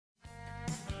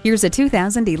Here's a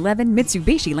 2011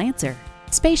 Mitsubishi Lancer.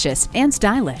 Spacious and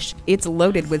stylish, it's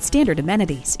loaded with standard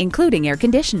amenities, including air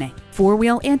conditioning,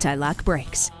 four-wheel anti-lock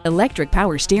brakes, electric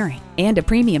power steering, and a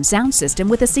premium sound system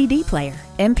with a CD player,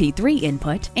 MP3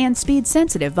 input, and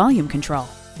speed-sensitive volume control.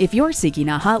 If you're seeking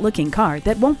a hot-looking car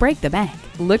that won't break the bank,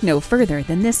 look no further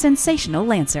than this sensational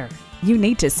Lancer. You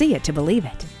need to see it to believe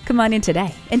it. Come on in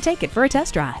today and take it for a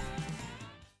test drive.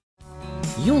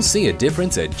 You'll see a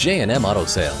difference at J M Auto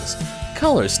Sales.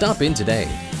 Call or stop in today.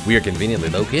 We are conveniently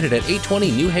located at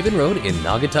 820 New Haven Road in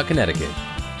Naugatuck, Connecticut.